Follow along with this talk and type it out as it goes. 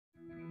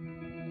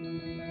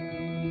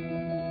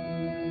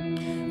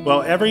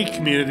Well, every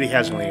community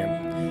has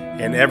land,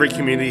 and every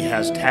community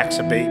has tax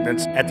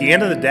abatements. At the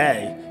end of the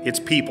day, it's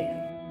people.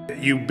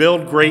 You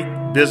build great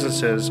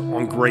businesses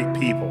on great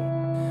people.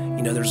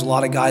 You know, there's a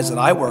lot of guys that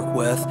I work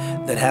with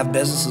that have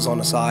businesses on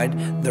the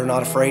side. They're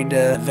not afraid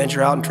to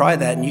venture out and try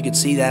that, and you can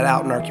see that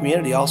out in our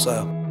community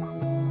also.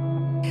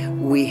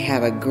 We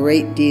have a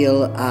great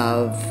deal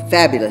of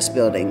fabulous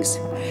buildings,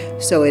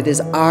 so it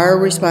is our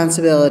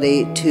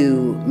responsibility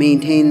to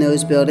maintain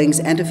those buildings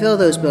and to fill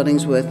those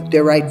buildings with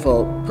their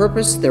rightful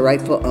purpose, their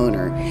rightful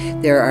owner.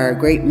 There are a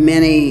great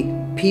many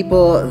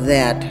people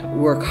that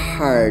work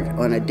hard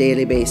on a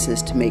daily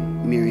basis to make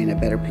Marion a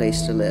better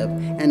place to live,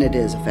 and it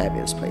is a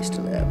fabulous place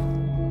to live.